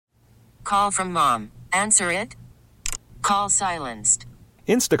Call from mom. Answer it. Call silenced.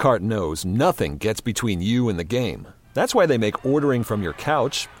 Instacart knows nothing gets between you and the game. That's why they make ordering from your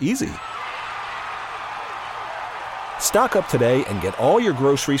couch easy. Stock up today and get all your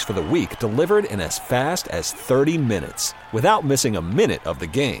groceries for the week delivered in as fast as 30 minutes without missing a minute of the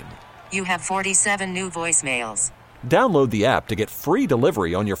game. You have 47 new voicemails. Download the app to get free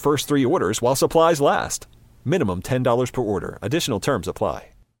delivery on your first 3 orders while supplies last. Minimum $10 per order. Additional terms apply.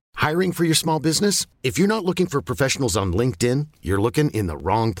 Hiring for your small business? If you're not looking for professionals on LinkedIn, you're looking in the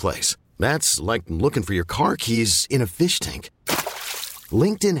wrong place. That's like looking for your car keys in a fish tank.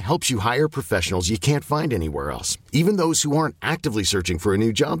 LinkedIn helps you hire professionals you can't find anywhere else, even those who aren't actively searching for a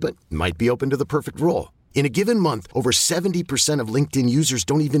new job but might be open to the perfect role. In a given month, over 70% of LinkedIn users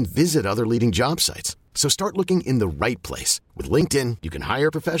don't even visit other leading job sites. So start looking in the right place. With LinkedIn, you can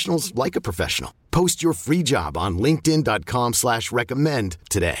hire professionals like a professional. Post your free job on linkedin.com/recommend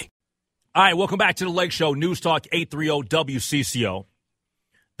today. All right, welcome back to the Lake Show. News Talk 830 WCCO.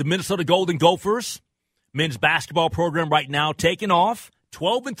 The Minnesota Golden Gophers men's basketball program right now taking off.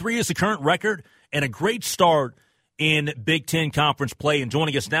 12-3 is the current record and a great start in Big Ten Conference play. And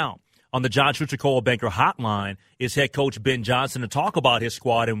joining us now on the John Schuster Banker Hotline is head coach Ben Johnson to talk about his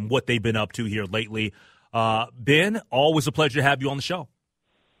squad and what they've been up to here lately. Ben, always a pleasure to have you on the show.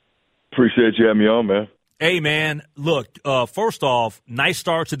 Appreciate you having me on, man. Hey, man, look, first off, nice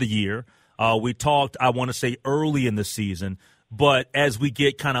start to the year. We talked, I want to say, early in the season, but as we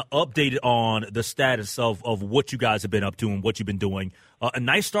get kind of updated on the status of what you guys have been up to and what you've been doing, a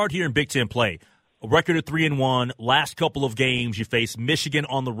nice start here in Big Ten play. A record of 3-1. Last couple of games, you faced Michigan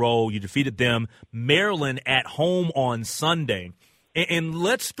on the road. You defeated them. Maryland at home on Sunday. And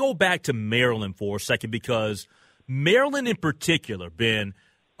let's go back to Maryland for a second, because Maryland in particular, Ben,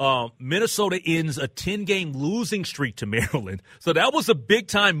 Minnesota ends a 10-game losing streak to Maryland. So that was a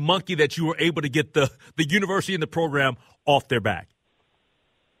big-time monkey that you were able to get the university and the program off their back.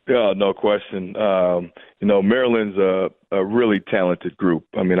 Yeah, no question. Maryland's a really talented group.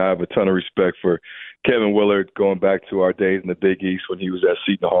 I mean, I have a ton of respect for Kevin Willard, going back to our days in the Big East when he was at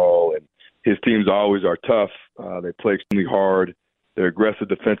Seton Hall. And his teams always are tough. They play extremely hard. They're aggressive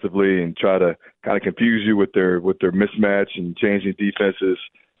defensively and try to kind of confuse you with their mismatch and changing defenses.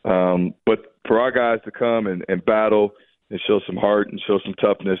 But for our guys to come and battle and show some heart and show some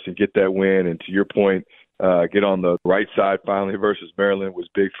toughness and get that win, and to your point, get on the right side finally versus Maryland was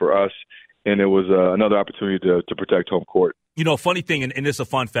big for us, and it was another opportunity to protect home court. You know, funny thing, and it's a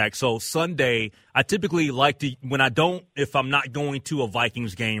fun fact. So Sunday, I typically like to, if I'm not going to a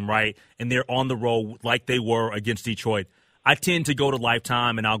Vikings game, right, and they're on the road like they were against Detroit, I tend to go to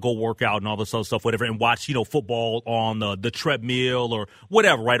Lifetime and I'll go work out and all this other stuff, whatever, and watch, football on the treadmill or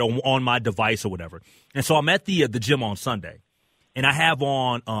whatever, right, on my device or whatever. And so I'm at the gym on Sunday, and I have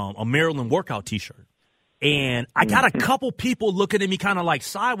on a Maryland workout T-shirt. And I got a couple people looking at me kind of like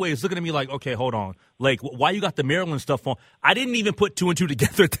sideways, looking at me like, okay, hold on. Like, why you got the Maryland stuff on? I didn't even put 2 and 2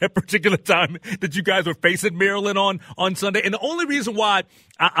 together at that particular time that you guys were facing Maryland on Sunday. And the only reason why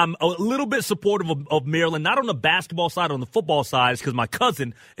I'm a little bit supportive of Maryland, not on the basketball side, on the football side, is because my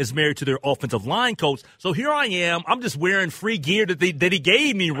cousin is married to their offensive line coach. So here I am. I'm just wearing free gear that he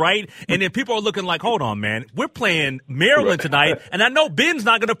gave me, right? And then people are looking like, hold on, man. We're playing Maryland tonight, and I know Ben's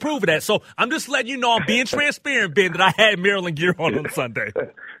not going to prove that. So I'm just letting you know, I'm being transparent, Ben, that I had Maryland gear on Sunday.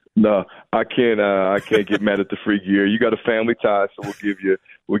 No, I can't get mad at the free gear. You got a family tie, so we'll give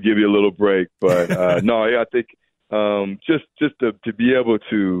you a little break. But I think just to be able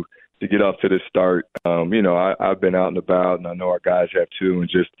to get off to this start, I've been out and about, and I know our guys have too, and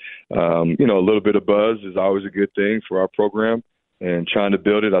just a little bit of buzz is always a good thing for our program, and trying to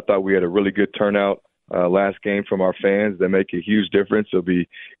build it. I thought we had a really good turnout last game from our fans. That make a huge difference. It'll be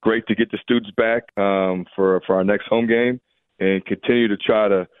great to get the students back for our next home game, and continue to try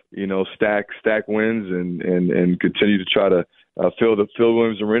to stack wins and continue to try to fill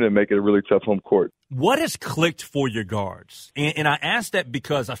Williams Arena and make it a really tough home court. What has clicked for your guards? And I ask that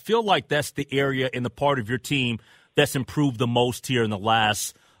because I feel like that's the area in the part of your team that's improved the most here in the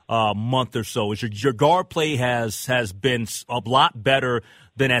last month or so. Is your guard play has been a lot better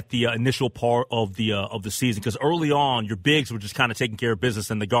than at the initial part of the season, because early on your bigs were just kind of taking care of business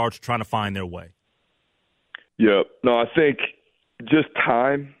and the guards were trying to find their way. Yeah. No, I think just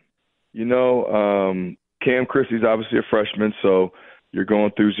time. Cam Christie's obviously a freshman, so you're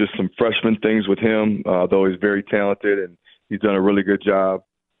going through just some freshman things with him, though he's very talented and he's done a really good job.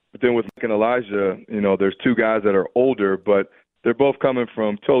 But then with Mike and Elijah, there's 2 guys that are older, but they're both coming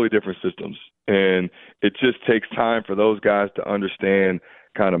from totally different systems. And it just takes time for those guys to understand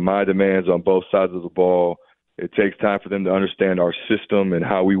kind of my demands on both sides of the ball, It takes time for them to understand our system and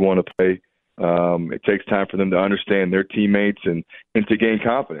how we want to play. It takes time for them to understand their teammates and to gain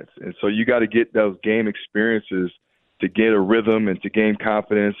confidence. And so you got to get those game experiences to get a rhythm and to gain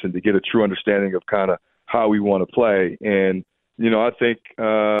confidence and to get a true understanding of kind of how we want to play. And, I think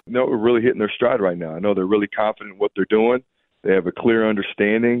we're really hitting their stride right now. I know they're really confident in what they're doing. They have a clear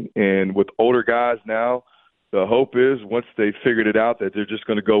understanding. And with older guys now, the hope is once they figured it out that they're just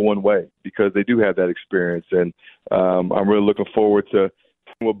going to go one way because they do have that experience. And I'm really looking forward to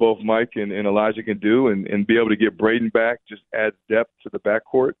what both Mike and Elijah can do and be able to get Braden back, just add depth to the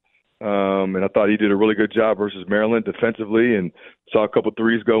backcourt. And I thought he did a really good job versus Maryland defensively and saw a couple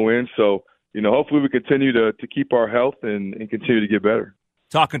threes go in. So, hopefully we continue to keep our health and continue to get better.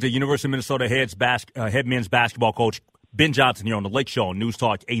 Talking to University of Minnesota head men's basketball coach Ben Johnson here on the Lake Show on News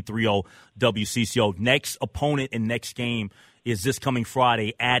Talk 830 WCCO. Next opponent and next game is this coming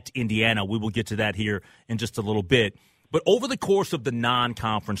Friday at Indiana. We will get to that here in just a little bit. But over the course of the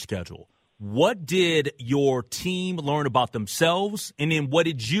non-conference schedule, what did your team learn about themselves, and then what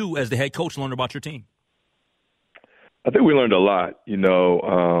did you, as the head coach, learn about your team? I think we learned a lot.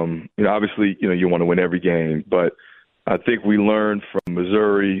 Obviously, you want to win every game, but I think we learned from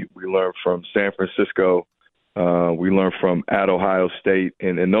Missouri, we learned from San Francisco, we learned from at Ohio State,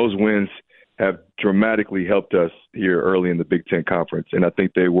 and those wins have dramatically helped us here early in the Big Ten Conference, and I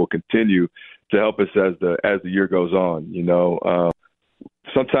think they will continue to help us as the year goes on.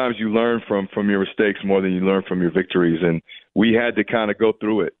 Sometimes you learn from your mistakes more than you learn from your victories, and we had to kind of go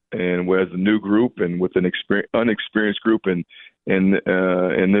through it. And as a new group and with an unexperienced group in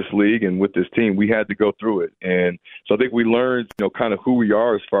this league and with this team, we had to go through it. And so I think we learned, kind of who we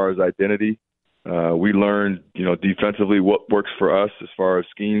are as far as identity. We learned, defensively what works for us as far as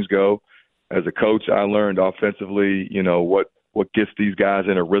schemes go. As a coach, I learned offensively, what gets these guys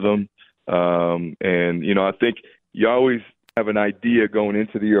in a rhythm. I think you always have an idea going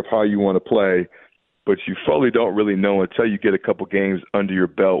into the year of how you want to play, but you fully don't really know until you get a couple games under your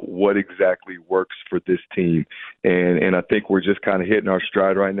belt what exactly works for this team. And I think we're just kind of hitting our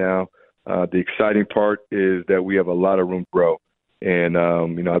stride right now. The exciting part is that we have a lot of room to grow. And,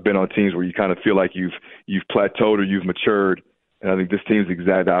 I've been on teams where you kind of feel like you've plateaued or you've matured. And I think this team's the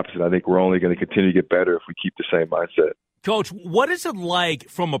exact opposite. I think we're only going to continue to get better if we keep the same mindset. Coach, what is it like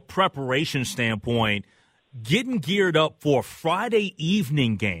from a preparation standpoint getting geared up for a Friday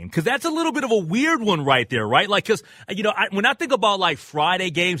evening game? Because that's a little bit of a weird one right there, right? Like, because, when I think about, like, Friday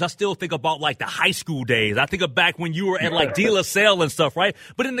games, I still think about, like, the high school days. I think of back when you were at, like, De La Salle and stuff, right?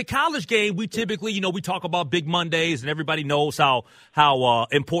 But in the college game, we typically, we talk about big Mondays, and everybody knows how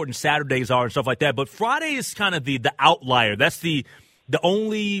important Saturdays are and stuff like that. But Friday is kind of the outlier. That's the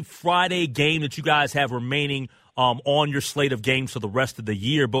only Friday game that you guys have remaining on your slate of games for the rest of the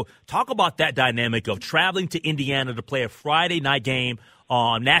year. But talk about that dynamic of traveling to Indiana to play a Friday night game,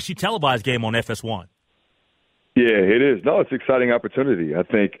 nationally televised game on FS1. Yeah, it is. No, it's an exciting opportunity. I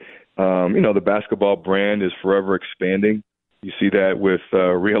think, the basketball brand is forever expanding. You see that with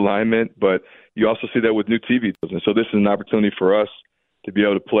realignment, but you also see that with new TV deals. And so this is an opportunity for us to be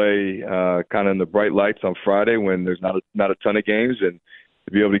able to play kind of in the bright lights on Friday when there's not a ton of games, and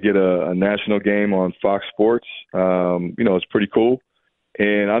to be able to get a national game on Fox Sports, it's pretty cool.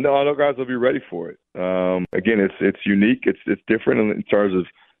 And I know guys will be ready for it. Again, it's unique. It's different in terms of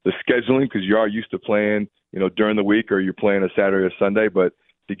the scheduling because you are used to playing, during the week or you're playing a Saturday or Sunday. But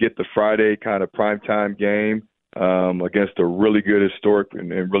to get the Friday kind of primetime game against a really good historic and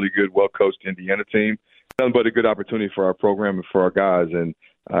really good, well-coached Indiana team, nothing but a good opportunity for our program and for our guys. And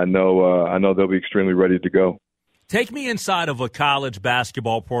I know they'll be extremely ready to go. Take me inside of a college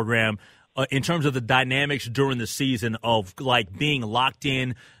basketball program in terms of the dynamics during the season of, like, being locked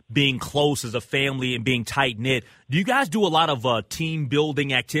in, being close as a family, and being tight-knit. Do you guys do a lot of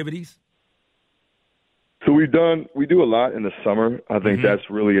team-building activities? So we do a lot in the summer. I think that's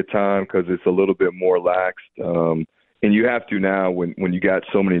really a time because it's a little bit more laxed. And you have to now when you got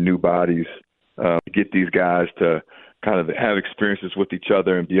so many new bodies get these guys to kind of have experiences with each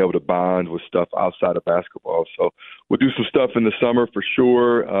other and be able to bond with stuff outside of basketball. So we'll do some stuff in the summer for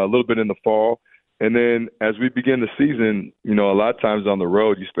sure, a little bit in the fall. And then as we begin the season, a lot of times on the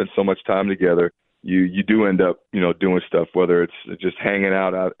road, you spend so much time together, you do end up, doing stuff, whether it's just hanging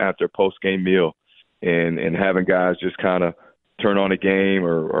out after a post-game meal and having guys just kind of turn on a game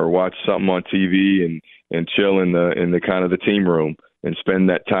or watch something on TV and chill in the kind of the team room and spend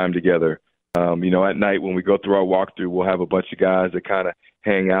that time together. At night when we go through our walkthrough, we'll have a bunch of guys that kind of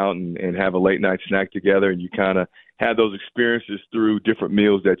hang out and have a late night snack together, and you kind of have those experiences through different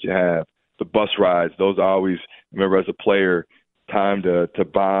meals that you have. The bus rides, those I always remember as a player, time to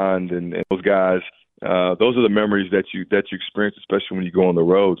bond, and those guys those are the memories that you experience, especially when you go on the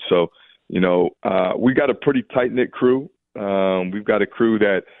road. So, we got a pretty tight-knit crew. We've got a crew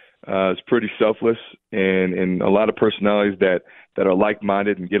that is pretty selfless and a lot of personalities that are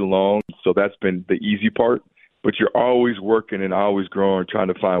like-minded and get along. So that's been the easy part. But you're always working and always growing, trying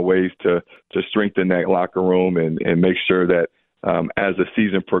to find ways to strengthen that locker room and make sure that as the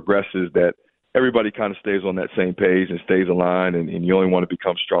season progresses that everybody kind of stays on that same page and stays aligned, and you only want to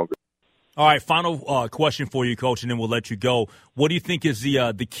become stronger. All right, final question for you, Coach, and then we'll let you go. What do you think is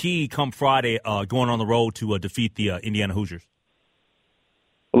the key come Friday going on the road to defeat the Indiana Hoosiers?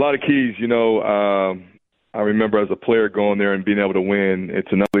 A lot of keys. I remember as a player going there and being able to win. It's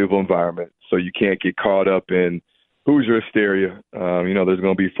an unbelievable environment, so you can't get caught up in Hoosier hysteria. There's going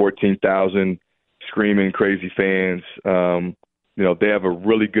to be 14,000 screaming, crazy fans. They have a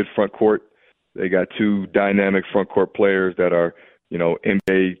really good front court. They got two dynamic front court players that are,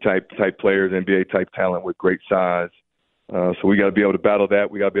 NBA type players, NBA type talent with great size. So we got to be able to battle that.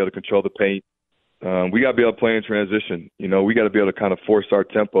 We got to be able to control the paint. We got to be able to play in transition. We got to be able to kind of force our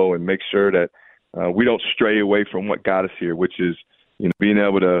tempo and make sure that we don't stray away from what got us here, which is, being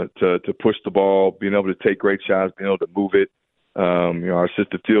able to push the ball, being able to take great shots, being able to move it. Our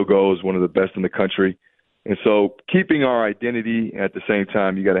assisted field goal is one of the best in the country. And so keeping our identity at the same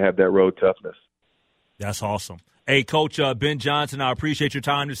time, you got to have that road toughness. That's awesome. Hey, Coach Ben Johnson, I appreciate your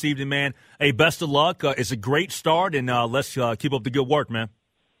time this evening, man. Hey, best of luck. It's a great start, and let's keep up the good work, man.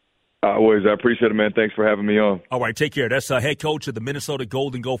 Always. I appreciate it, man. Thanks for having me on. All right, take care. That's head coach of the Minnesota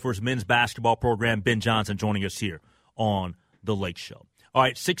Golden Gophers men's basketball program, Ben Johnson, joining us here on The Lake Show. All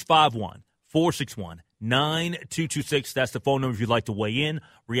right, 651-461-9226. That's the phone number if you'd like to weigh in,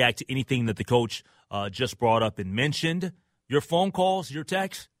 react to anything that the coach just brought up and mentioned. Your phone calls, your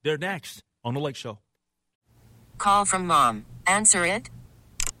texts, they're next on The Lake Show. Call from mom. Answer it.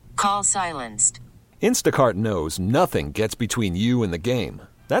 Call silenced. Instacart knows nothing gets between you and the game.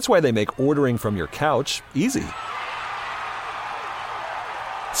 That's why they make ordering from your couch easy.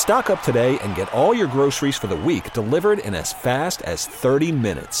 Stock up today and get all your groceries for the week delivered in as fast as 30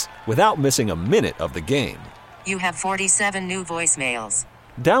 minutes without missing a minute of the game. You have 47 new voicemails.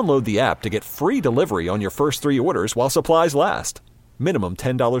 Download the app to get free delivery on your first 3 orders while supplies last. Minimum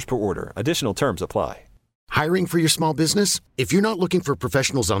 $10 per order. Additional terms apply. Hiring for your small business? If you're not looking for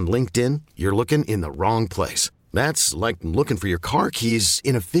professionals on LinkedIn, you're looking in the wrong place. That's like looking for your car keys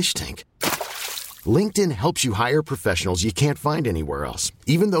in a fish tank. LinkedIn helps you hire professionals you can't find anywhere else,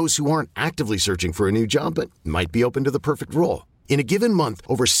 even those who aren't actively searching for a new job but might be open to the perfect role. In a given month,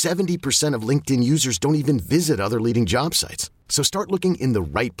 over 70% of LinkedIn users don't even visit other leading job sites. So start looking in the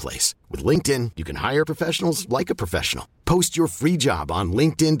right place. With LinkedIn, you can hire professionals like a professional. Post your free job on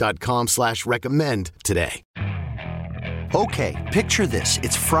linkedin.com/recommend today. Okay, picture this.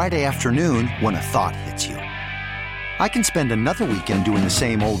 It's Friday afternoon when a thought hits you. I can spend another weekend doing the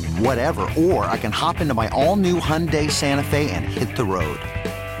same old whatever, or I can hop into my all-new Hyundai Santa Fe and hit the road.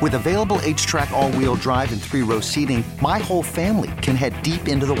 With available H-Track all-wheel drive and 3-row seating, my whole family can head deep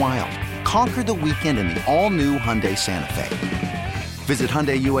into the wild. Conquer the weekend in the all-new Hyundai Santa Fe. Visit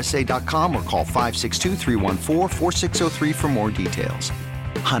HyundaiUSA.com or call 562-314-4603 for more details.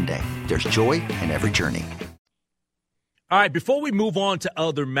 Hyundai, there's joy in every journey. All right, before we move on to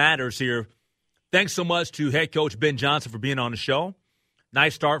other matters here, thanks so much to head coach Ben Johnson for being on the show.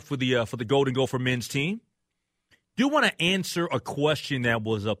 Nice start for the Golden Gopher men's team. Do want to answer a question that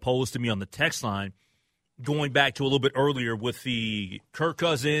was posed to me on the text line, going back to a little bit earlier with the Kirk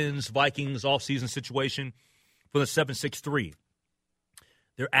Cousins Vikings offseason situation for the 763.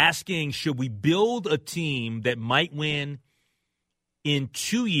 They're asking, should we build a team that might win in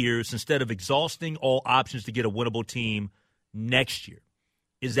 2 years instead of exhausting all options to get a winnable team next year?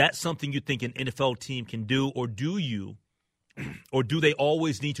 Is that something you think an NFL team can do, or do they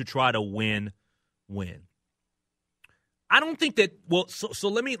always need to try to win? I don't think that. Well, so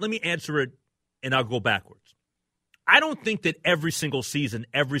let me answer it, and I'll go backwards. I don't think that every single season,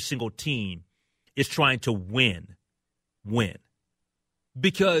 every single team is trying to win,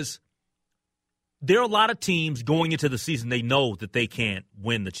 because there are a lot of teams going into the season, they know that they can't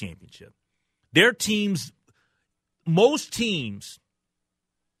win the championship. Their teams, most teams,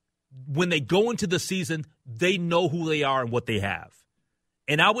 when they go into the season, they know who they are and what they have.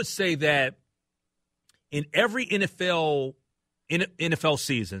 And I would say that in every NFL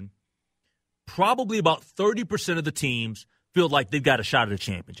season, probably about 30% of the teams feel like they've got a shot at a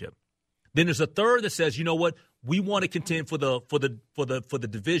championship. Then there's a third that says, you know what, we want to contend for the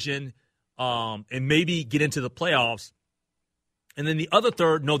division and maybe get into the playoffs. And then the other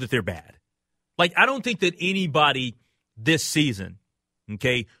third know that they're bad. Like, I don't think that anybody this season,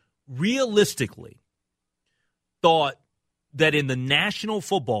 okay, realistically, thought that in the National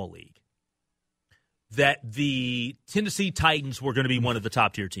Football League that the Tennessee Titans were going to be one of the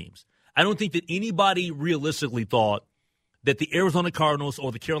top-tier teams. I don't think that anybody realistically thought that the Arizona Cardinals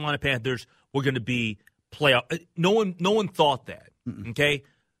or the Carolina Panthers were going to be playoff. No one thought that, okay?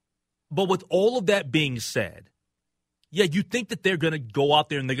 But with all of that being said, yeah, you think that they're going to go out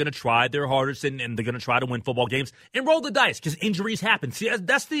there and they're going to try their hardest and they're going to try to win football games and roll the dice because injuries happen. See,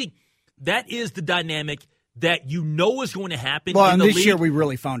 that is the dynamic that you know is going to happen. Well, in and the this league. year we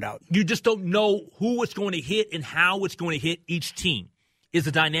really found out. You just don't know who it's going to hit and how it's going to hit each team is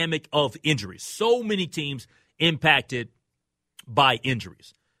the dynamic of injuries. So many teams impacted by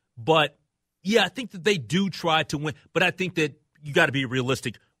injuries. But, yeah, I think that they do try to win. But I think that you got to be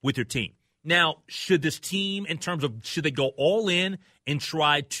realistic with your team. Now, should this team, in terms of should they go all in and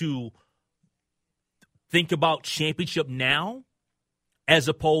try to think about championship now as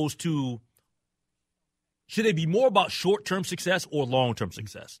opposed to should they be more about short-term success or long-term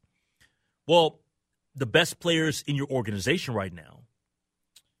success? Well, the best players in your organization right now,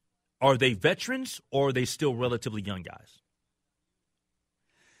 are they veterans or are they still relatively young guys?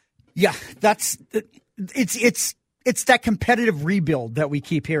 Yeah, it's that competitive rebuild that we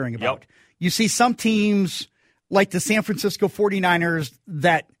keep hearing about. Yep. You see some teams like the San Francisco 49ers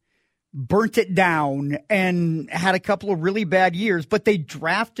that burnt it down and had a couple of really bad years, but they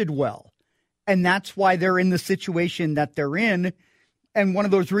drafted well. And that's why they're in the situation that they're in. And one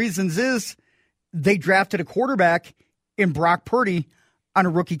of those reasons is they drafted a quarterback in Brock Purdy on a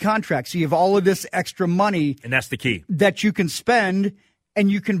rookie contract. So you have all of this extra money. And that's the key. That you can spend,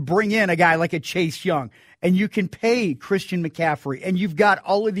 and you can bring in a guy like a Chase Young, and you can pay Christian McCaffrey, and you've got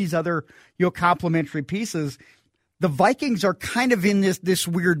all of these other complementary pieces. The Vikings are kind of in this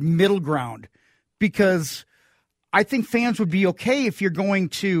weird middle ground because I think fans would be okay if you're going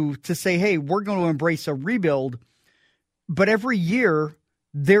to say, hey, we're going to embrace a rebuild. But every year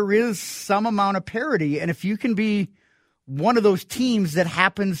there is some amount of parity. And if you can be one of those teams that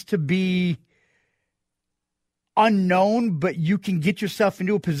happens to be unknown, but you can get yourself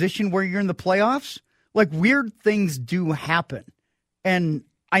into a position where you're in the playoffs, like weird things do happen. And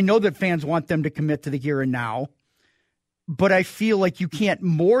I know that fans want them to commit to the here and now, but I feel like you can't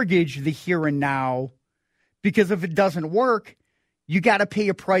mortgage the here and now because if it doesn't work, you got to pay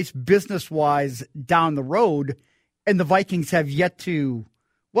a price business-wise down the road. And the Vikings have yet to,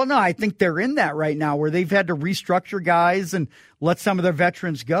 well, no, I think they're in that right now where they've had to restructure guys and let some of their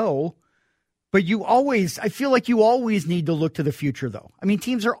veterans go. But I feel like you always need to look to the future, though. I mean,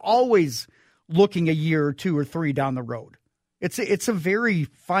 teams are always looking a year or two or three down the road. It's a very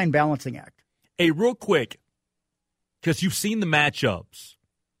fine balancing act. Hey, real quick, because you've seen the matchups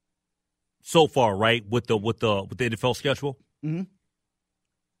so far, right? With the NFL schedule. Mm-hmm.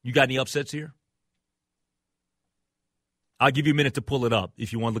 You got any upsets here? I'll give you a minute to pull it up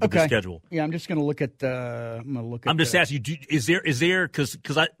if you want to look at the schedule. Yeah, I'm just going to look at. I'm just asking you: is there because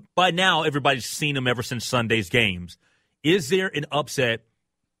by now everybody's seen them ever since Sunday's games. Is there an upset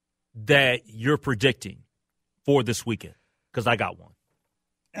that you're predicting for this weekend? Because I got one.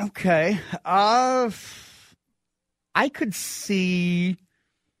 Okay, I could see.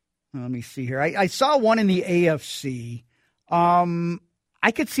 Let me see here. I saw one in the AFC.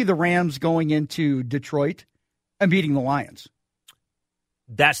 I could see the Rams going into Detroit and beating the Lions.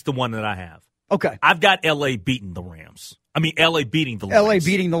 That's the one that I have. Okay. I've got L.A. beating the Rams. I mean, L.A. beating the Lions. L.A.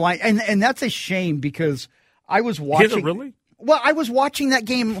 beating the Lions. And that's a shame because I was watching. Is it really? Well, I was watching that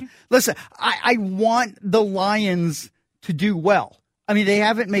game. Listen, I want the Lions to do well. I mean, they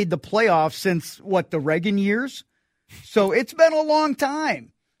haven't made the playoffs since, the Reagan years? So it's been a long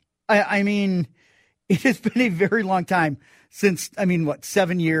time. I mean, it has been a very long time since,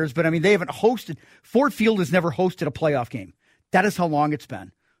 7 years? But, they haven't hosted. Ford Field has never hosted a playoff game. That is how long it's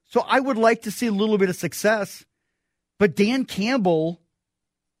been. So I would like to see a little bit of success. But Dan Campbell,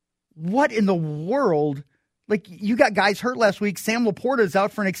 what in the world? Like, you got guys hurt last week. Sam Laporta is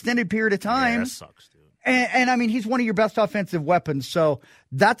out for an extended period of time. Yeah, that sucks, dude. And he's one of your best offensive weapons. So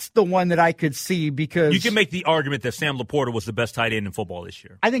that's the one that I could see because you can make the argument that Sam Laporta was the best tight end in football this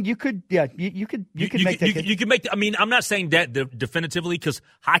year. I think you could. Yeah, you could make that. You can make. I'm not saying that definitively because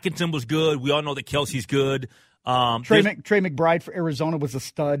Hockenson was good. We all know that Kelsey's good. Trey McBride for Arizona was a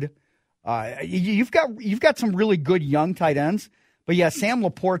stud. You've got some really good young tight ends. But yeah, Sam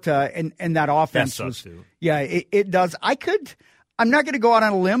Laporta and that offense that sucks, too. Yeah, it does. I'm not going to go out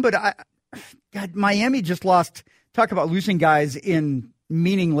on a limb, but God, Miami just lost. Talk about losing guys in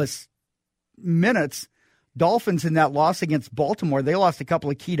meaningless minutes. Dolphins in that loss against Baltimore, they lost a couple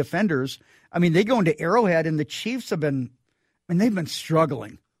of key defenders. They go into Arrowhead, and the Chiefs have been, they've been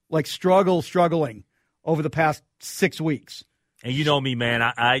struggling, like struggling over the past 6 weeks. And you know me, man.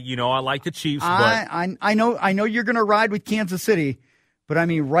 I like the Chiefs. I know you're going to ride with Kansas City, but I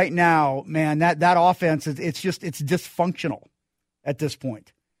mean, right now, man, that offense it's dysfunctional at this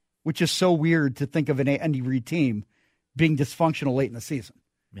point, which is so weird to think of an Andy Reid team being dysfunctional late in the season.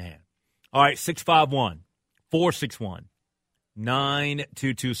 Man. All right,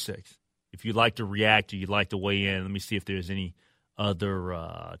 651-461-9226. If you'd like to react or you'd like to weigh in, let me see if there's any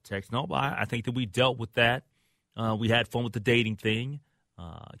other text. No, but I think that we dealt with that. We had fun with the dating thing.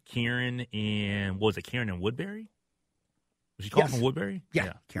 Karen and Woodbury? Was she calling from Woodbury?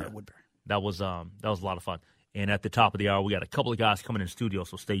 Yeah, Karen Woodbury. That was a lot of fun. And at the top of the hour, we got a couple of guys coming in the studio,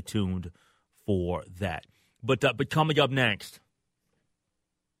 so stay tuned for that. But coming up next,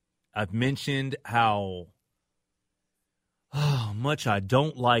 I've mentioned how much I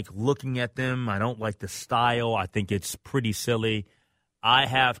don't like looking at them. I don't like the style. I think it's pretty silly. I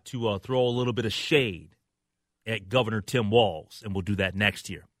have to throw a little bit of shade at Governor Tim Walz, and we'll do that next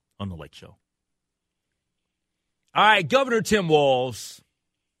year on The Lake Show. All right, Governor Tim Walz.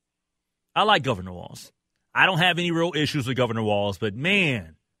 I like Governor Walz. I don't have any real issues with Governor Walz, but,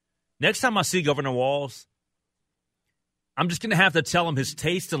 man, next time I see Governor Walz, I'm just going to have to tell him his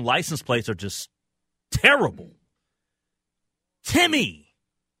taste and license plates are just terrible. Timmy,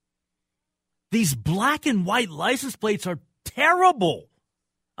 these black and white license plates are terrible.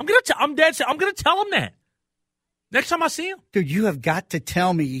 I'm going to tell him that next time I see him. Dude, you have got to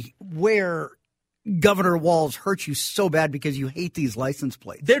tell me where Governor Walz hurt you so bad because you hate these license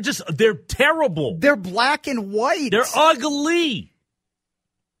plates. They're terrible. They're black and white. They're ugly.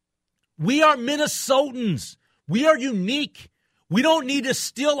 We are Minnesotans. We are unique. We don't need to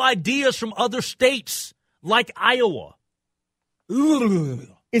steal ideas from other states like Iowa. Ugh.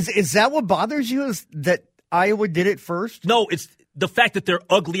 Is that what bothers you, is that Iowa did it first? No, it's the fact that they're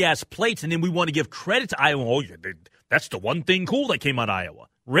ugly-ass plates, and then we want to give credit to Iowa. Oh, yeah, that's the one thing cool that came out of Iowa.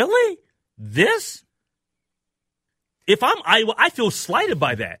 Really? This? If I'm Iowa, I feel slighted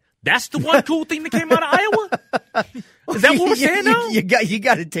by that. That's the one cool thing that came out of Iowa? Is that what we're saying now? You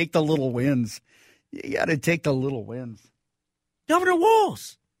got to take the little wins. You got to take the little wins. Governor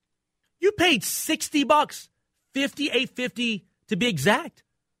Walz, you paid $60, $58.50 to be exact,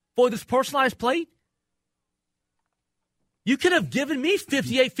 for this personalized plate. You could have given me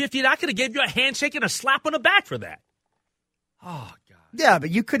 $58.50, and I could have given you a handshake and a slap on the back for that. Oh, God. Yeah,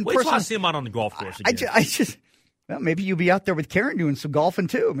 but you couldn't. Wait till I see him out on the golf course again. Well, maybe you'll be out there with Karen doing some golfing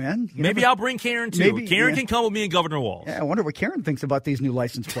too, man. Maybe I'll bring Karen too. Maybe, Karen can come with me and Governor Walz. Yeah, I wonder what Karen thinks about these new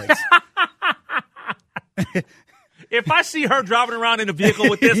license plates. If I see her driving around in a vehicle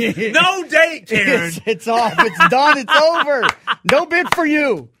with this, no date, Karen. It's off. It's done. It's over. No bid for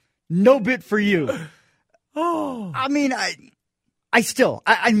you. No bid for you. Oh, I mean, I still,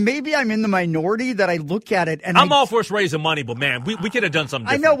 maybe I'm in the minority that I look at it and I'm all for us raising money, but man, we could have done something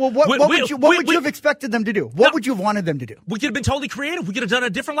different. I know. Well, what would you have expected them to do? What would you have wanted them to do? We could have been totally creative. We could have done a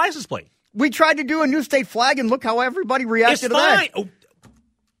different license plate. We tried to do a new state flag, and look how everybody reacted to that. Oh.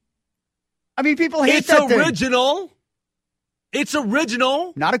 I mean, people hate that thing. It's original. It's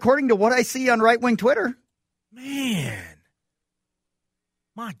original. Not according to what I see on right-wing Twitter. Man.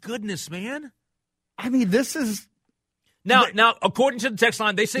 My goodness, man. I mean, this is... Now, according to the text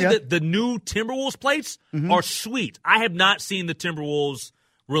line, they say that the new Timberwolves plates are sweet. I have not seen the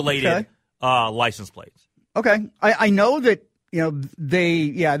Timberwolves-related license plates. Okay. I know that,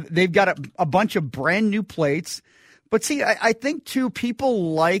 they've got a bunch of brand-new plates. But see, I think, too,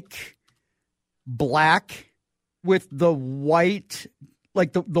 people like black with the white,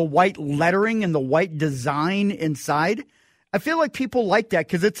 like the white lettering and the white design inside. I feel like people like that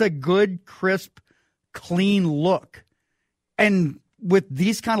because it's a good, crisp, clean look. And with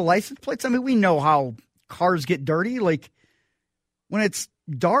these kind of license plates, I mean, we know how cars get dirty. Like when it's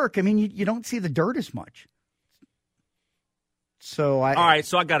dark, I mean, you don't see the dirt as much. So all right,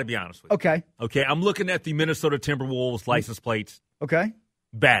 so I got to be honest with you. Okay, I'm looking at the Minnesota Timberwolves license plates. Okay.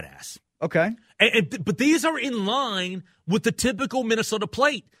 Badass. Okay. But these are in line with the typical Minnesota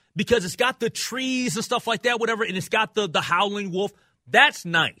plate because it's got the trees and stuff like that, whatever, and it's got the howling wolf. That's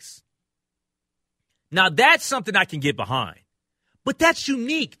nice. Now, that's something I can get behind. But that's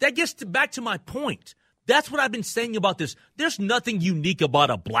unique. That gets back to my point. That's what I've been saying about this. There's nothing unique about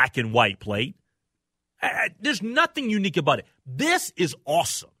a black and white plate. There's nothing unique about it. This is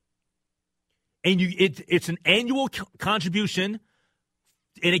awesome. And it's an annual contribution,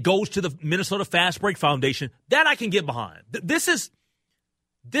 and it goes to the Minnesota Fast Break Foundation. That I can get behind. This is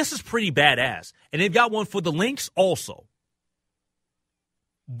pretty badass. And they've got one for the Lynx also.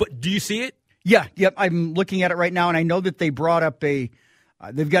 But do you see it? Yeah, yep. I'm looking at it right now, and I know that they brought up a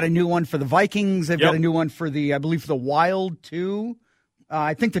They've got a new one for the Vikings. They've Yep. got a new one for I believe, for the Wild, too.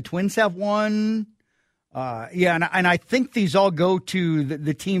 I think the Twins have one. And I think these all go to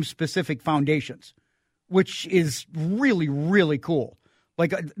the team-specific foundations, which is really, really cool.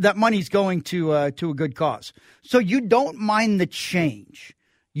 Like, that money's going to a good cause. So you don't mind the change.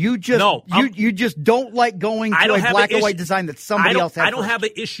 You just you just don't like going to a black and white design that somebody else has. I don't have an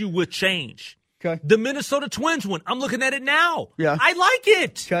issue with change. Okay. The Minnesota Twins one, I'm looking at it now. Yeah. I like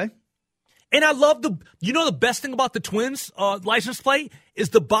it. Okay. And I love the best thing about the Twins license plate is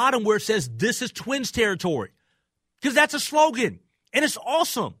the bottom where it says, "This is Twins territory." Because that's a slogan. And it's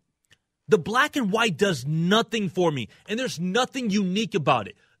awesome. The black and white does nothing for me. And there's nothing unique about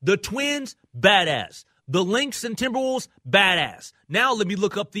it. The Twins, badass. The Lynx and Timberwolves, badass. Now let me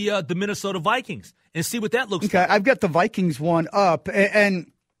look up the Minnesota Vikings and see what that looks like. Okay, I've got the Vikings one up. And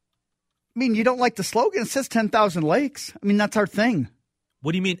I mean, you don't like the slogan? It says 10,000 lakes. I mean, that's our thing.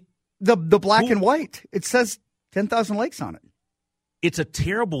 What do you mean? The black and white. It says 10,000 lakes on it. It's a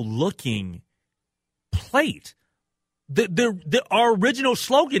terrible looking plate. Our original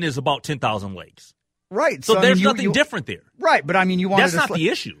slogan is about 10,000 lakes. Right. So there's nothing different there. Right, but I mean, you wanted That's not the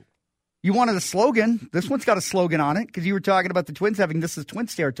issue. You wanted a slogan. This one's got a slogan on it because you were talking about the Twins having this is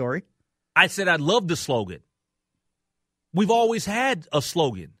Twins territory. I said I love the slogan. We've always had a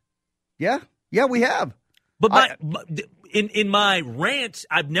slogan. Yeah, we have. But in my rant,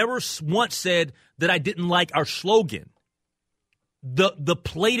 I've never once said that I didn't like our slogan. The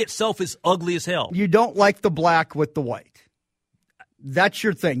plate itself is ugly as hell. You don't like the black with the white. That's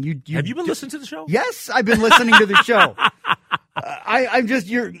your thing. Have you been listening to the show? Yes, I've been listening to the show. I'm just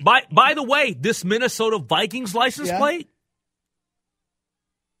you're. By the way, this Minnesota Vikings license plate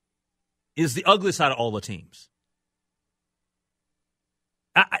is the ugliest out of all the teams.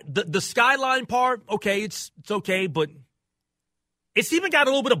 The skyline part, okay, it's okay, but it's even got a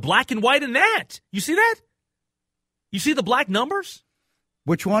little bit of black and white in that. You see that? You see the black numbers?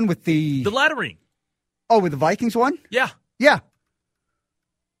 Which one with the lettering? Oh, with the Vikings one? Yeah. Yeah.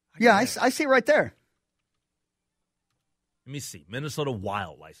 Yeah, I see it right there. Let me see. Minnesota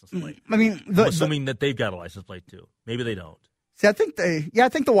Wild license plate. I mean, I'm assuming that they've got a license plate too. Maybe they don't. See, I think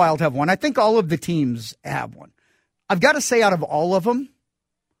the Wild have one. I think all of the teams have one. I've got to say, out of all of them,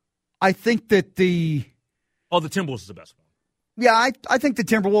 I think that the Timberwolves is the best one. Yeah, I think the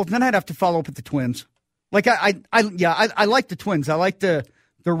Timberwolves. Then I'd have to follow up with the Twins. Like I like the Twins. I like the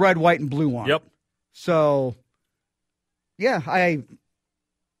red, white, and blue one. Yep. So, yeah, I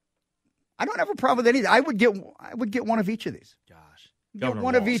don't have a problem with any. I would get one of each of these. Gosh, Get one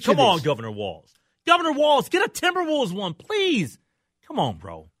Walls. of each. Come of on, these. Governor Walls. Governor Walls, get a Timberwolves one, please. Come on,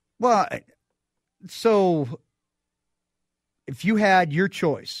 bro. Well, so if you had your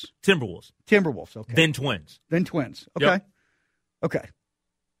choice, Timberwolves, okay, then Twins, okay, Yep. Okay.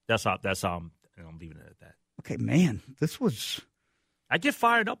 That's how I'm leaving it at that. Okay, man, this was. I get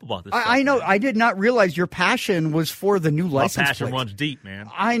fired up about this. I know. Man. I did not realize your passion was for the new license My passion plates. runs deep, man.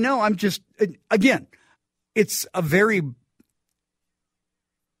 I know. I'm just again, it's a very.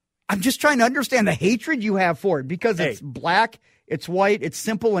 I'm just trying to understand the hatred you have for it because it's black, it's white, it's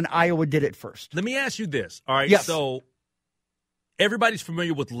simple, and Iowa did it first. Let me ask you this. All right. Yes. So everybody's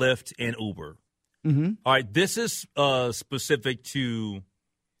familiar with Lyft and Uber. Mm-hmm. All right. This is specific to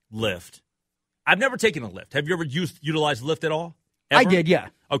Lyft. I've never taken a Lyft. Have you ever utilized Lyft at all? Ever? I did, yeah.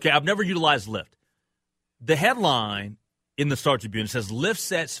 Okay. I've never utilized Lyft. The headline in the Star Tribune says Lyft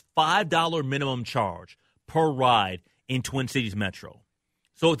sets $5 minimum charge per ride in Twin Cities Metro.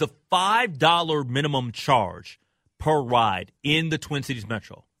 So it's a $5 minimum charge per ride in the Twin Cities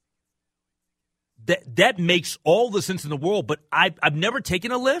Metro. That makes all the sense in the world, but I've never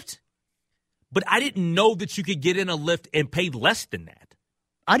taken a Lyft, but I didn't know that you could get in a Lyft and pay less than that.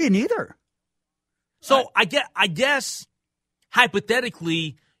 I didn't either. So I guess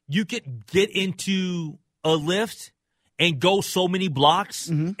hypothetically you could get into a Lyft and go so many blocks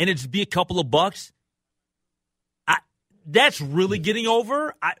and it'd be a couple of bucks. That's really getting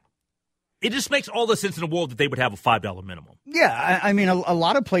over. It just makes all the sense in the world that they would have a $5 minimum. Yeah, I mean, a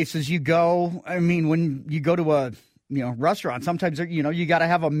lot of places you go. I mean, when you go to a restaurant, sometimes you got to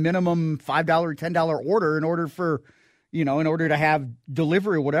have a minimum $5 or $10 order in order for in order to have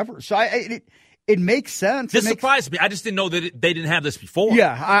delivery or whatever. So it makes sense. This surprised me. I just didn't know that they didn't have this before.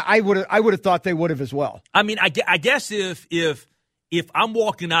 Yeah, I would have thought they would have as well. I mean, I guess if I'm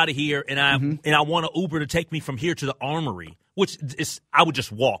walking out of here and I want an Uber to take me from here to the Armory, which is I would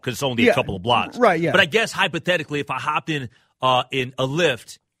just walk because it's only a couple of blocks, right? Yeah. But I guess hypothetically, if I hopped in a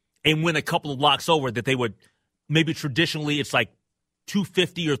Lyft and went a couple of blocks over, that they would maybe traditionally it's like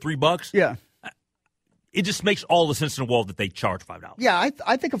 $2.50 or $3. Yeah. it just makes all the sense in the world that they charge $5. Yeah,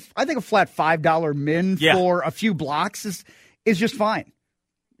 I think a flat $5 min for a few blocks is just fine.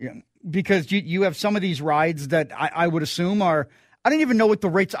 Yeah, because you have some of these rides that I would assume are, I don't even know what the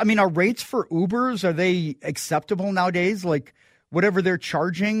rates. I mean, are rates for Ubers, are they acceptable nowadays? Like whatever they're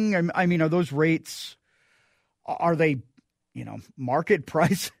charging. I mean, are those rates? Are they, market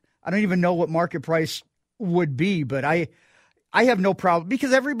price? I don't even know what market price would be, but I have no problem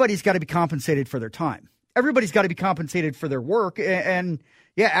because everybody's got to be compensated for their time. Everybody's got to be compensated for their work. And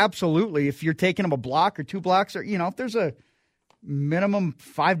yeah, absolutely. If you're taking them a block or 2 blocks or, if there's a minimum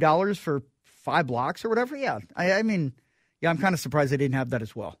 $5 for 5 blocks or whatever. Yeah. I mean, I'm kind of surprised they didn't have that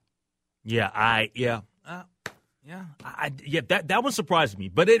as well. That one surprised me,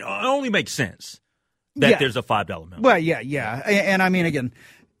 but it only makes sense that there's a $5 minimum. Well, yeah. And I mean, again,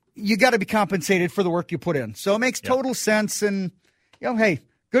 you got to be compensated for the work you put in. So it makes total sense. And, hey,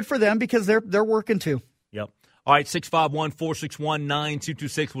 good for them because they're working too. Yep. All right,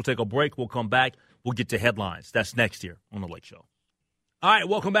 651-461-9226. We'll take a break. We'll come back. We'll get to headlines. That's next here on The Lake Show. All right,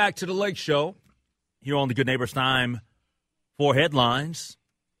 welcome back to The Lake Show. Here on the Good Neighbors, time for headlines.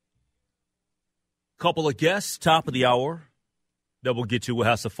 Couple of guests, top of the hour, that we'll get to. We'll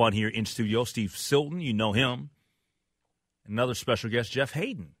have some fun here in studio. Steve Silton, you know him. Another special guest, Jeff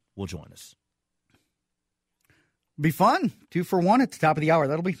Hayden, will join us. Be fun. 2 for 1 at the top of the hour.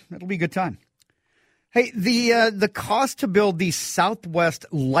 That'll be a good time. Hey, the cost to build the Southwest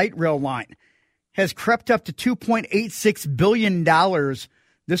Light Rail line has crept up to $2.86 billion.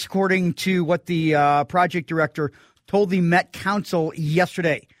 This according to what the project director told the Met Council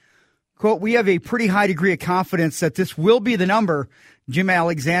yesterday. Quote, we have a pretty high degree of confidence that this will be the number, Jim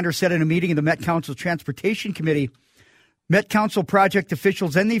Alexander said in a meeting of the Met Council Transportation Committee. Met Council project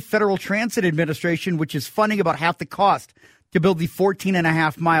officials and the Federal Transit Administration, which is funding about half the cost to build the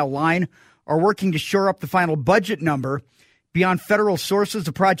 14.5-mile line, are working to shore up the final budget number. Beyond federal sources,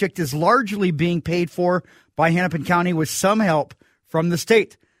 the project is largely being paid for by Hennepin County with some help from the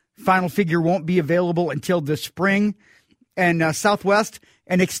state. Final figure won't be available until this spring. And Southwest,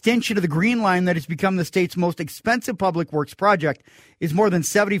 an extension of the Green Line that has become the state's most expensive public works project, is more than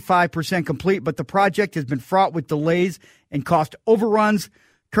 75% complete, but the project has been fraught with delays and cost overruns.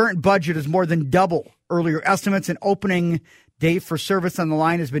 Current budget is more than double earlier estimates, and opening date for service on the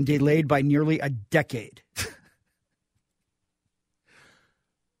line has been delayed by nearly a decade.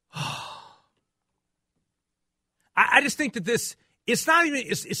 I just think that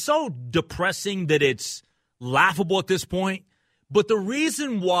it's so depressing that it's laughable at this point. But the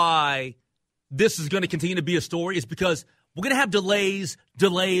reason why this is going to continue to be a story is because we're going to have delays.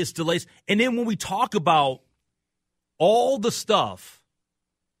 And then when we talk about all the stuff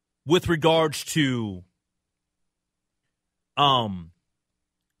with regards to trying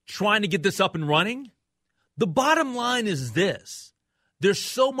to get this up and running, the bottom line is this. There's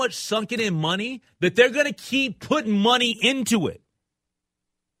so much sunken in money that they're going to keep putting money into it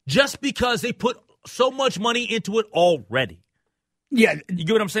just because they put so much money into it already. Yeah. You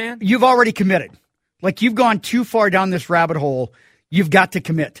get what I'm saying? You've already committed. Like, you've gone too far down this rabbit hole. You've got to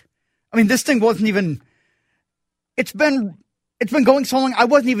commit. I mean, this thing wasn't even – it's been going so long. I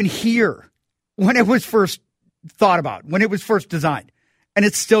wasn't even here when it was first thought about, when it was first designed. And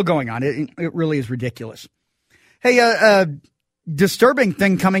it's still going on. It really is ridiculous. Hey, disturbing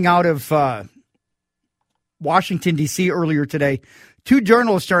thing coming out of Washington, D.C. earlier today. 2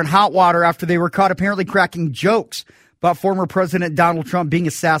 journalists are in hot water after they were caught apparently cracking jokes about former President Donald Trump being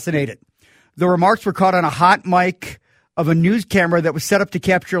assassinated. The remarks were caught on a hot mic of a news camera that was set up to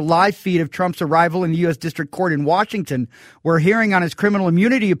capture a live feed of Trump's arrival in the U.S. District Court in Washington, where a hearing on his criminal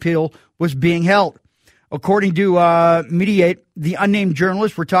immunity appeal was being held. According to Mediate, the unnamed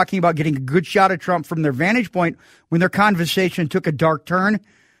journalists were talking about getting a good shot of Trump from their vantage point when their conversation took a dark turn.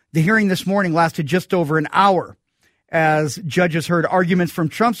 The hearing this morning lasted just over an hour, as judges heard arguments from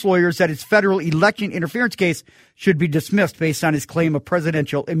Trump's lawyers that his federal election interference case should be dismissed based on his claim of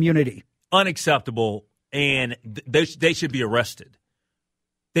presidential immunity. Unacceptable, and they should be arrested.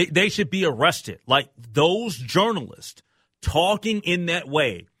 They should be arrested. Like, those journalists talking in that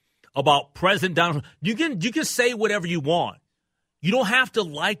way about President Donald Trump. You can say whatever you want. You don't have to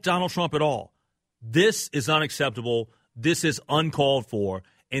like Donald Trump at all. This is unacceptable. This is uncalled for,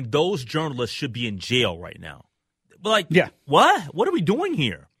 and those journalists should be in jail right now. Like, yeah. What? What are we doing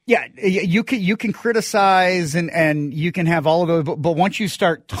here? Yeah, you can criticize and you can have all of those, but once you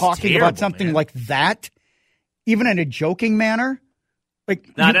start talking about something like that, even in a joking manner,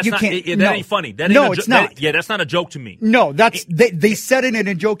 like, that ain't funny. It's not. That's not a joke to me. No, they said it in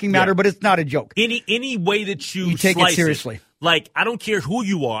a joking manner, but it's not a joke. Any way that you take slice it seriously. Like, I don't care who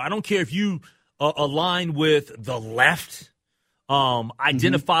you are. I don't care if you align with the left,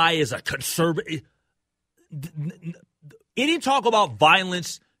 identify as a conservative. Any talk about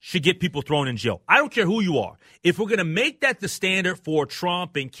violence should get people thrown in jail. I don't care who you are. If we're going to make that the standard for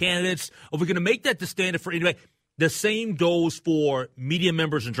Trump and candidates, if we're going to make that the standard for anybody, the same goes for media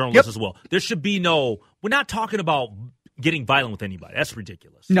members and journalists as well. There should be we're not talking about getting violent with anybody. That's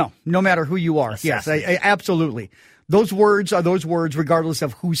ridiculous. No matter who you are. Yes, absolutely. Those words are those words regardless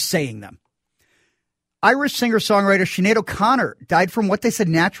of who's saying them. Irish singer-songwriter Sinead O'Connor died from what they said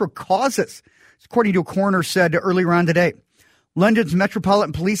natural causes, according to a coroner said earlier on today. London's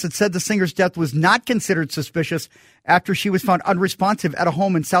Metropolitan Police had said the singer's death was not considered suspicious after she was found unresponsive at a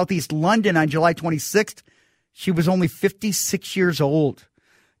home in southeast London on July 26th. She was only 56 years old.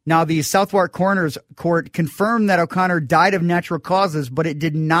 Now, the Southwark Coroner's Court confirmed that O'Connor died of natural causes, but it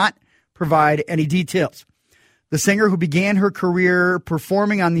did not provide any details. The singer, who began her career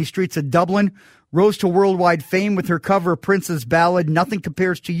performing on the streets of Dublin, rose to worldwide fame with her cover of Prince's ballad Nothing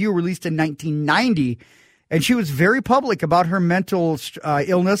Compares to You, released in 1990. And she was very public about her mental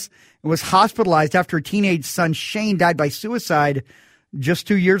illness and was hospitalized after her teenage son Shane died by suicide just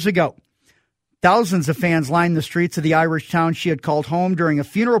 2 years ago. Thousands of fans lined the streets of the Irish town she had called home during a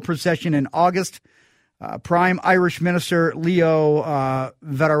funeral procession in August. Prime Irish Minister Leo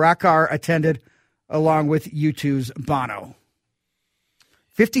Varadkar attended, along with U2's Bono.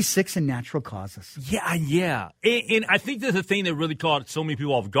 56 in natural causes. Yeah. And I think that the thing that really caught so many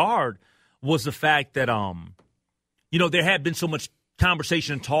people off guard was the fact that, there had been so much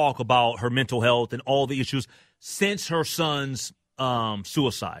conversation and talk about her mental health and all the issues since her son's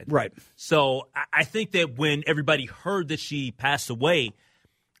suicide. Right. So I think that when everybody heard that she passed away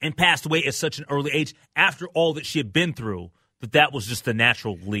at such an early age, after all that she had been through, that was just the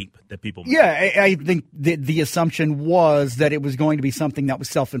natural leap that people made. Yeah, I think the assumption was that it was going to be something that was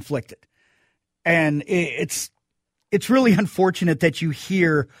self-inflicted. And it's really unfortunate that you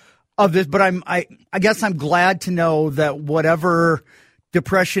hear of this, but I guess I'm glad to know that whatever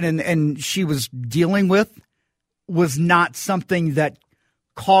depression and she was dealing with was not something that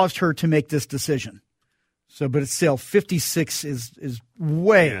caused her to make this decision. So, but it's still 56 is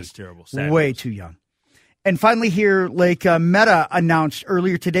way, that's terrible. Way too young. And finally here, Meta announced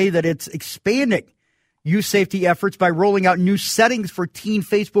earlier today that it's expanding youth safety efforts by rolling out new settings for teen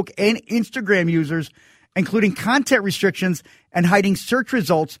Facebook and Instagram users, including content restrictions and hiding search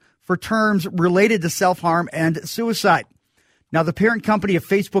results for terms related to self-harm and suicide. Now, the parent company of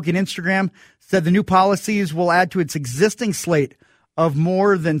Facebook and Instagram said the new policies will add to its existing slate of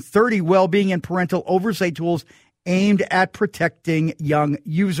more than 30 well-being and parental oversight tools aimed at protecting young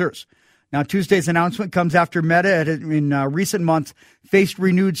users. Now, Tuesday's announcement comes after Meta in recent months faced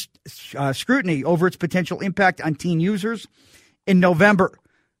renewed scrutiny over its potential impact on teen users. In November,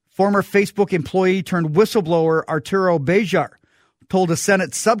 former Facebook employee turned whistleblower Arturo Bejar told a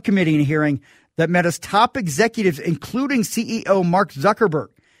Senate subcommittee in a hearing that Meta's top executives, including CEO Mark Zuckerberg,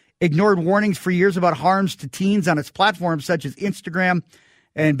 ignored warnings for years about harms to teens on its platforms such as Instagram.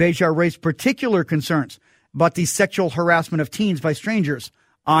 And Bejar raised particular concerns about the sexual harassment of teens by strangers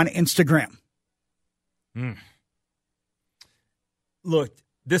on Instagram. Look,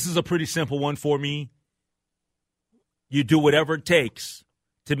 this is a pretty simple one for me. You do whatever it takes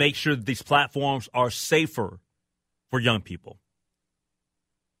to make sure that these platforms are safer for young people.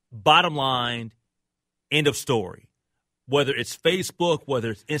 Bottom line, end of story. Whether it's Facebook,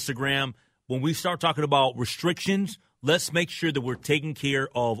 whether it's Instagram, when we start talking about restrictions, let's make sure that we're taking care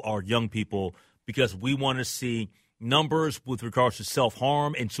of our young people, because we want to see numbers with regards to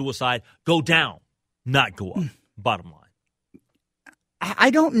self-harm and suicide go down, not go up. Bottom line. I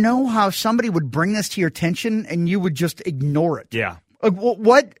don't know how somebody would bring this to your attention and you would just ignore it. Yeah.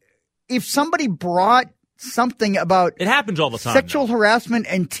 What if somebody brought something about it happens all the time, sexual harassment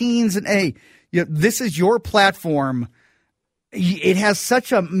and teens, and hey, this is your platform. It has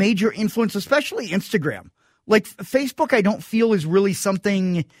such a major influence, especially Instagram. Like Facebook, I don't feel is really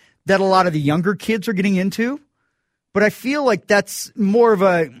something that a lot of the younger kids are getting into, but I feel like that's more of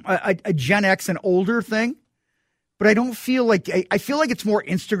a Gen X and older thing. But I don't feel like I feel like it's more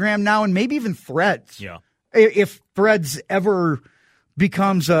Instagram now, and maybe even Threads. Yeah, if Threads ever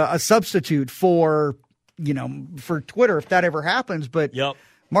becomes a substitute for Twitter, if that ever happens. But yep.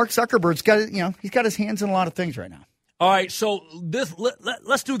 Mark Zuckerberg's got he's got his hands in a lot of things right now. All right, so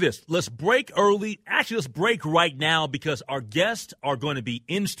let's do this. Let's break early. Actually, let's break right now because our guests are going to be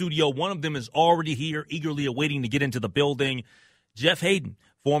in studio. One of them is already here, eagerly awaiting to get into the building. Jeff Hayden,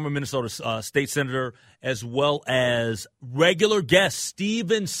 former Minnesota State Senator, as well as regular guest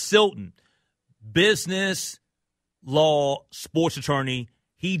Stephen Silton, business, law, sports attorney.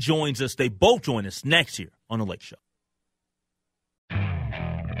 He joins us. They both join us next year on The Lake Show.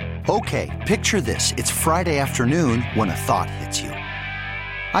 Okay, picture this. It's Friday afternoon when a thought hits you.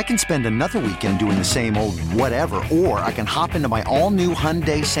 I can spend another weekend doing the same old whatever, or I can hop into my all-new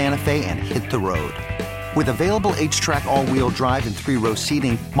Hyundai Santa Fe and hit the road. With available H-Track all-wheel drive and 3-row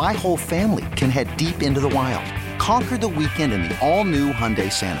seating, my whole family can head deep into the wild. Conquer the weekend in the all-new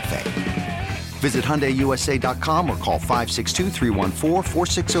Hyundai Santa Fe. Visit HyundaiUSA.com or call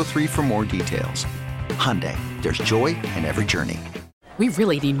 562-314-4603 for more details. Hyundai, there's joy in every journey. We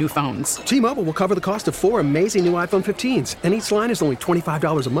really need new phones. T-Mobile will cover the cost of 4 amazing new iPhone 15s, and each line is only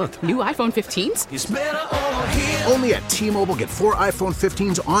 $25 a month. New iPhone 15s? It's better over here. Only at T-Mobile, get 4 iPhone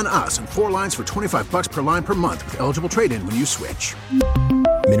 15s on us and 4 lines for $25 per line per month with eligible trade-in when you switch.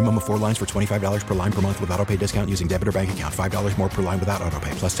 Minimum of 4 lines for $25 per line per month with autopay discount using debit or bank account. $5 more per line without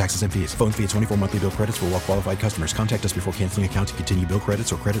autopay, plus taxes and fees. Phone fee at 24 monthly bill credits for well-qualified customers. Contact us before canceling account to continue bill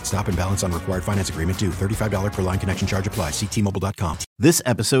credits or credit stop and balance on required finance agreement due. $35 per line connection charge applies. See T-Mobile.com. This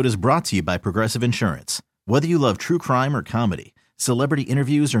episode is brought to you by Progressive Insurance. Whether you love true crime or comedy, celebrity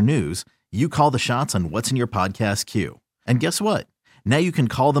interviews or news, you call the shots on what's in your podcast queue. And guess what? Now you can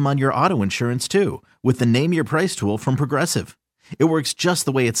call them on your auto insurance too with the Name Your Price tool from Progressive. It works just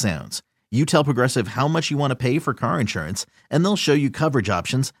the way it sounds. You tell Progressive how much you want to pay for car insurance, and they'll show you coverage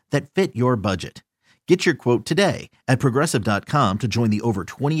options that fit your budget. Get your quote today at Progressive.com to join the over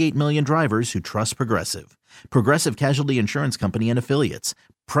 28 million drivers who trust Progressive. Progressive Casualty Insurance Company and Affiliates.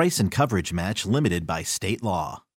 Price and coverage match limited by state law.